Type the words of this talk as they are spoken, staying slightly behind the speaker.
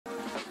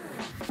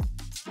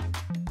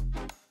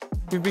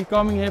We've been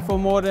coming here for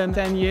more than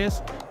 10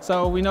 years,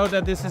 so we know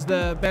that this is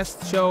the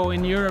best show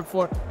in Europe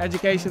for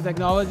education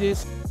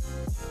technologies.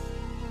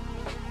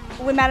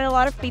 We met a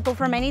lot of people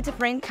from many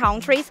different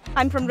countries.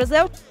 I'm from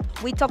Brazil.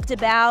 We talked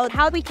about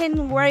how we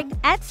can work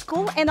at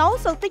school and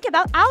also think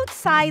about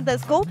outside the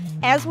school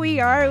as we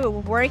are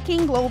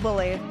working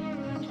globally.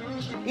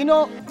 You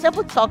know,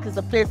 TableTalks is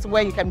a place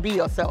where you can be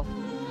yourself.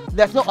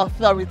 There's no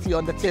authority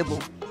on the table.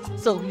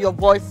 So your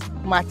voice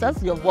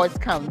matters, your voice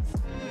counts.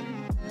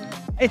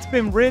 It's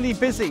been really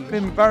busy.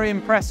 Been very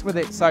impressed with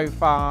it so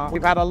far.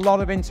 We've had a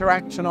lot of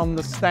interaction on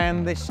the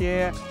stand this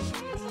year.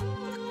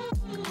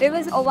 It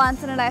was a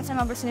once-in-a-lifetime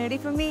opportunity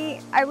for me.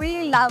 I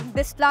really love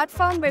this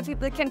platform where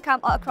people can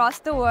come across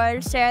the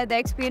world, share their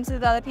experiences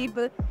with other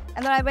people.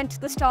 And then I went to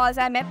the stalls,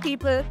 I met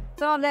people,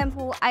 some of them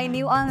who I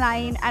knew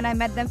online, and I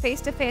met them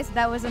face to face.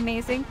 That was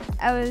amazing.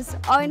 I was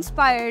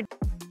awe-inspired.